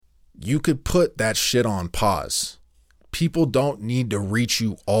you could put that shit on pause. People don't need to reach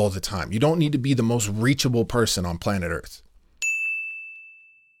you all the time. You don't need to be the most reachable person on planet Earth.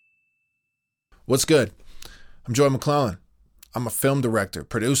 What's good? I'm Joy McClellan. I'm a film director,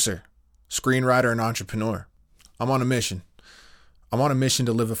 producer, screenwriter, and entrepreneur. I'm on a mission. I'm on a mission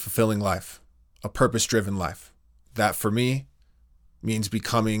to live a fulfilling life, a purpose-driven life. That, for me, means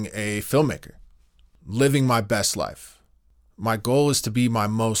becoming a filmmaker, living my best life. My goal is to be my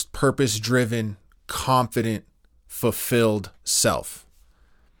most purpose-driven, confident, fulfilled self.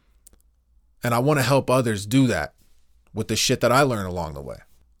 And I want to help others do that with the shit that I learn along the way.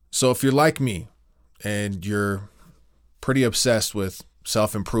 So if you're like me and you're pretty obsessed with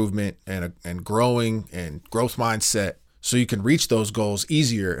self-improvement and growing and growth mindset so you can reach those goals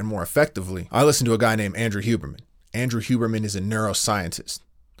easier and more effectively, I listen to a guy named Andrew Huberman. Andrew Huberman is a neuroscientist.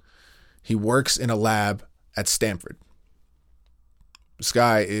 He works in a lab at Stanford. This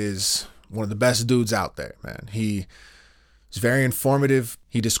guy is one of the best dudes out there, man. He is very informative.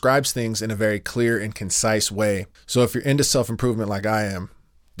 He describes things in a very clear and concise way. So if you're into self-improvement like I am,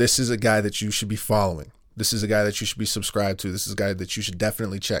 this is a guy that you should be following. This is a guy that you should be subscribed to. This is a guy that you should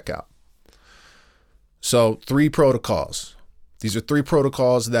definitely check out. So 3 protocols. These are 3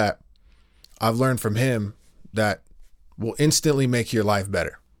 protocols that I've learned from him that will instantly make your life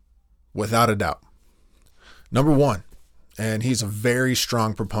better, without a doubt. Number 1, and he's a very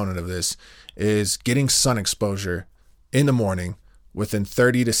strong proponent of this, is getting sun exposure in the morning within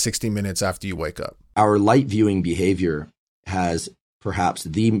 30 to 60 minutes after you wake up. Our light viewing behavior has perhaps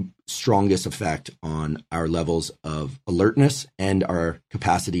the strongest effect on our levels of alertness and our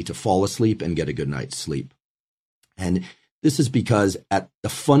capacity to fall asleep and get a good night's sleep. And this is because at the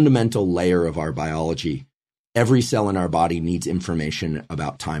fundamental layer of our biology, every cell in our body needs information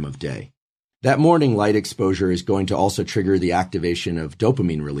about time of day. That morning light exposure is going to also trigger the activation of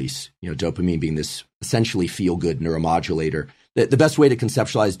dopamine release, dopamine being this essentially feel-good neuromodulator. The best way to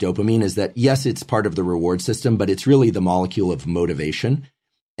conceptualize dopamine is that, yes, it's part of the reward system, but it's really the molecule of motivation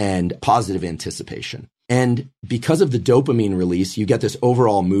and positive anticipation. And because of the dopamine release, you get this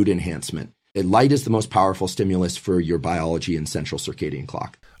overall mood enhancement. Light is the most powerful stimulus for your biology and central circadian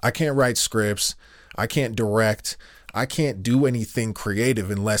clock. I can't write scripts. I can't direct. I can't do anything creative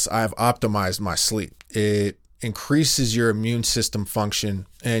unless I've optimized my sleep. It increases your immune system function,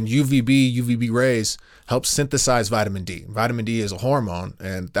 and UVB rays help synthesize vitamin D. Vitamin D is a hormone,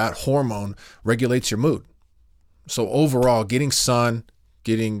 and that hormone regulates your mood. So overall, getting sun,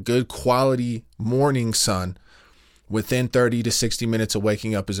 getting good quality morning sun within 30 to 60 minutes of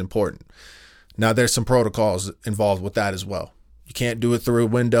waking up is important. Now, there's some protocols involved with that as well. You can't do it through a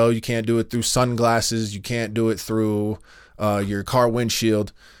window. You can't do it through sunglasses. You can't do it through your car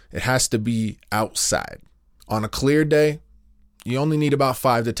windshield. It has to be outside. On a clear day, you only need about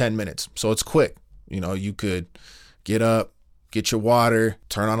 5 to 10 minutes. So it's quick. You could get up, get your water,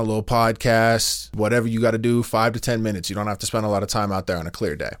 turn on a little podcast, whatever you got to do, 5 to 10 minutes. You don't have to spend a lot of time out there on a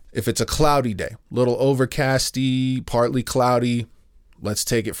clear day. If it's a cloudy day, little overcasty, partly cloudy, let's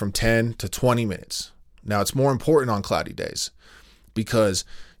take it from 10 to 20 minutes. Now, it's more important on cloudy days because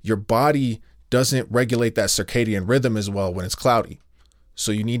your body doesn't regulate that circadian rhythm as well when it's cloudy.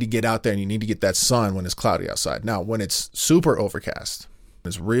 So you need to get out there and you need to get that sun when it's cloudy outside. Now, when it's super overcast,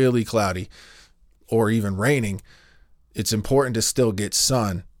 it's really cloudy or even raining, it's important to still get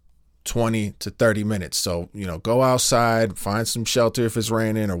sun 20 to 30 minutes. So, go outside, find some shelter if it's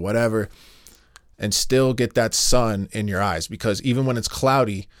raining or whatever, and still get that sun in your eyes, because even when it's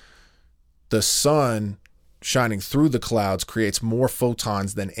cloudy, the sun shining through the clouds creates more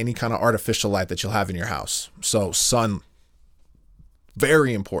photons than any kind of artificial light that you'll have in your house. So sun,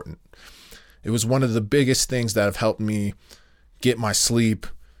 very important. It was one of the biggest things that have helped me get my sleep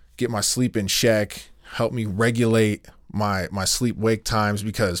in check, help me regulate my sleep wake times,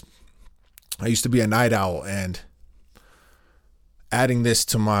 because I used to be a night owl, and adding this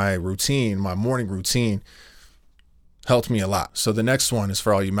to my routine, my morning routine, helped me a lot. So the next one is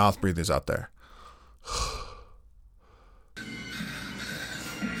for all you mouth breathers out there.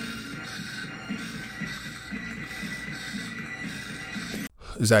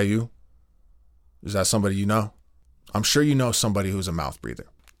 Is that you? Is that somebody you know? I'm sure you know somebody who's a mouth breather.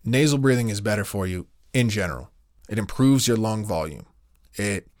 Nasal breathing is better for you in general. It improves your lung volume.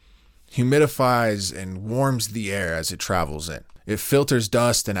 It humidifies and warms the air as it travels in. It filters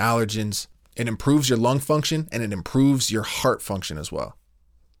dust and allergens. It improves your lung function, and it improves your heart function as well.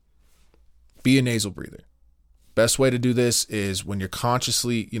 Be a nasal breather. Best way to do this is when you're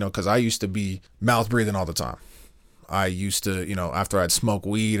consciously, because I used to be mouth breathing all the time. I used to, after I'd smoke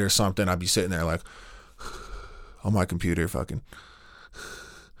weed or something, I'd be sitting there like on my computer fucking.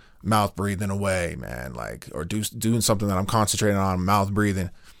 mouth breathing away, man, like, or doing something that I'm concentrating on, mouth breathing.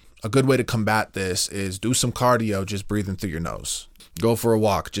 A good way to combat this is do some cardio, just breathing through your nose. Go for a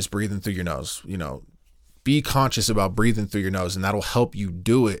walk, just breathing through your nose. Be conscious about breathing through your nose, and that'll help you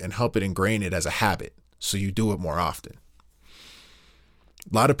do it and help it ingrain it as a habit so you do it more often.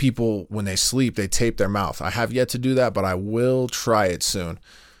 A lot of people, when they sleep, they tape their mouth. I have yet to do that, but I will try it soon.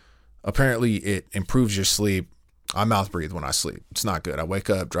 Apparently, it improves your sleep. I mouth breathe when I sleep. It's not good. I wake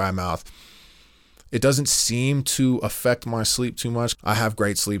up, dry mouth. It doesn't seem to affect my sleep too much. I have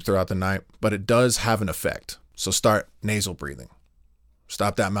great sleep throughout the night, but it does have an effect. So start nasal breathing.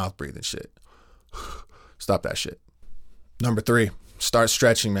 Stop that mouth breathing shit. Stop that shit. Number 3, start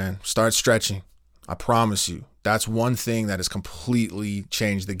stretching, man. Start stretching. I promise you. That's one thing that has completely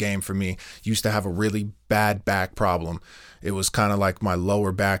changed the game for me. Used to have a really bad back problem. It was kind of like my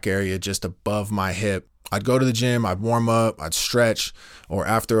lower back area, just above my hip. I'd go to the gym, I'd warm up, I'd stretch, or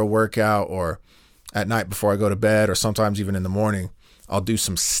after a workout, or at night before I go to bed, or sometimes even in the morning, I'll do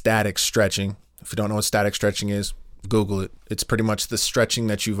some static stretching. If you don't know what static stretching is, Google it. It's pretty much the stretching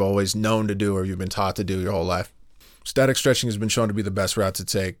that you've always known to do or you've been taught to do your whole life. Static stretching has been shown to be the best route to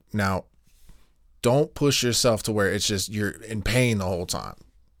take. Now, don't push yourself to where it's just you're in pain the whole time.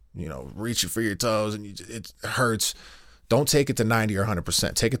 Reaching for your toes and it hurts. Don't take it to 90 or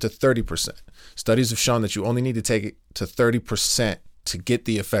 100%. Take it to 30%. Studies have shown that you only need to take it to 30% to get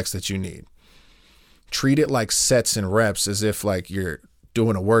the effects that you need. Treat it like sets and reps, as if like you're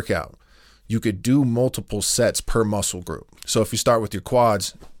doing a workout. You could do multiple sets per muscle group. So if you start with your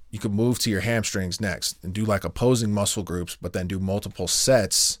quads, you could move to your hamstrings next and do like opposing muscle groups, but then do multiple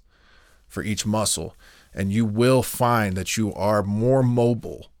sets for each muscle. And you will find that you are more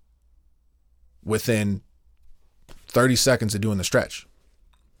mobile within 30 seconds of doing the stretch.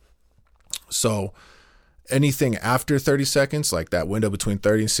 So anything after 30 seconds, like that window between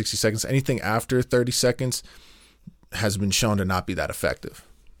 30 and 60 seconds, anything after 30 seconds has been shown to not be that effective.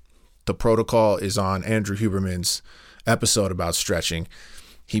 The protocol is on Andrew Huberman's episode about stretching.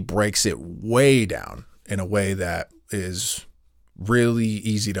 He breaks it way down in a way that is really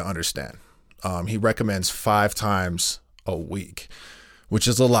easy to understand. He recommends 5 times a week, which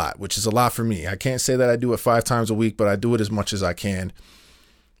is a lot for me. I can't say that I do it 5 times a week, but I do it as much as I can.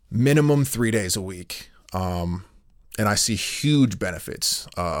 Minimum 3 days a week. And I see huge benefits.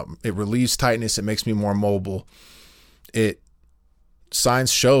 It relieves tightness. It makes me more mobile.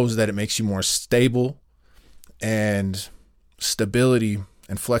 Science shows that it makes you more stable, and stability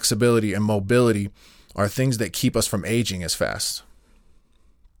and flexibility and mobility are things that keep us from aging as fast.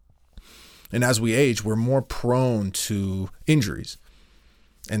 And as we age, we're more prone to injuries.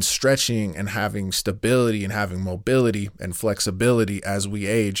 And stretching and having stability and having mobility and flexibility as we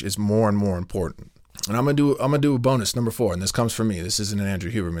age is more and more important. And I'm gonna do a bonus, number 4, and this comes from me. This isn't an Andrew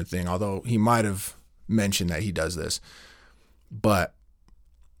Huberman thing, although he might have mentioned that he does this. But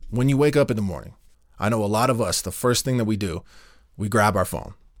when you wake up in the morning, I know a lot of us, the first thing that we do, we grab our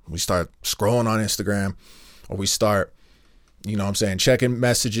phone. We start scrolling on Instagram, or we start, checking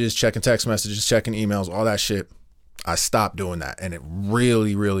messages, checking text messages, checking emails, all that shit. I stopped doing that, and it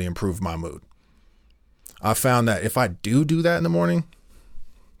really, really improved my mood. I found that if I do that in the morning,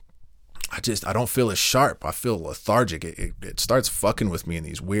 I don't feel as sharp. I feel lethargic. It starts fucking with me in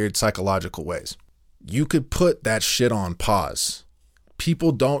these weird psychological ways. You could put that shit on pause.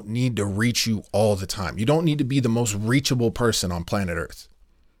 People don't need to reach you all the time. You don't need to be the most reachable person on planet Earth.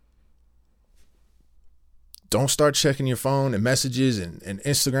 Don't start checking your phone and messages and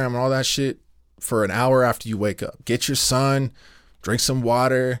Instagram and all that shit for an hour after you wake up. Get your sun, drink some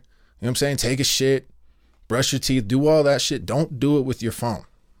water, you know what I'm saying? Take a shit, brush your teeth, do all that shit. Don't do it with your phone.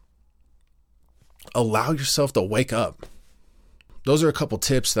 Allow yourself to wake up. Those are a couple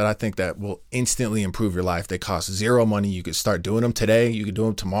tips that I think that will instantly improve your life. They cost zero money. You could start doing them today. You could do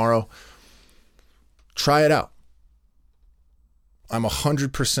them tomorrow. Try it out. I'm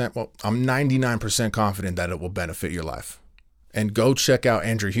 99% confident that it will benefit your life. And go check out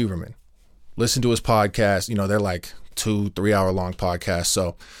Andrew Huberman. Listen to his podcast. They're like 2-3 hour long podcasts.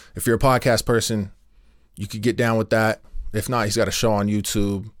 So if you're a podcast person, you could get down with that. If not, he's got a show on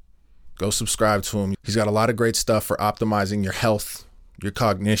YouTube. Go subscribe to him. He's got a lot of great stuff for optimizing your health, your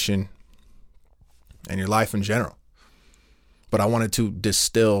cognition, and your life in general. But I wanted to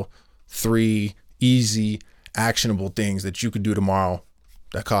distill 3 easy, actionable things that you could do tomorrow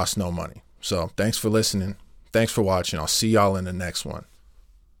that cost no money. So thanks for listening. Thanks for watching. I'll see y'all in the next one.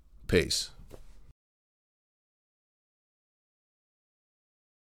 Peace.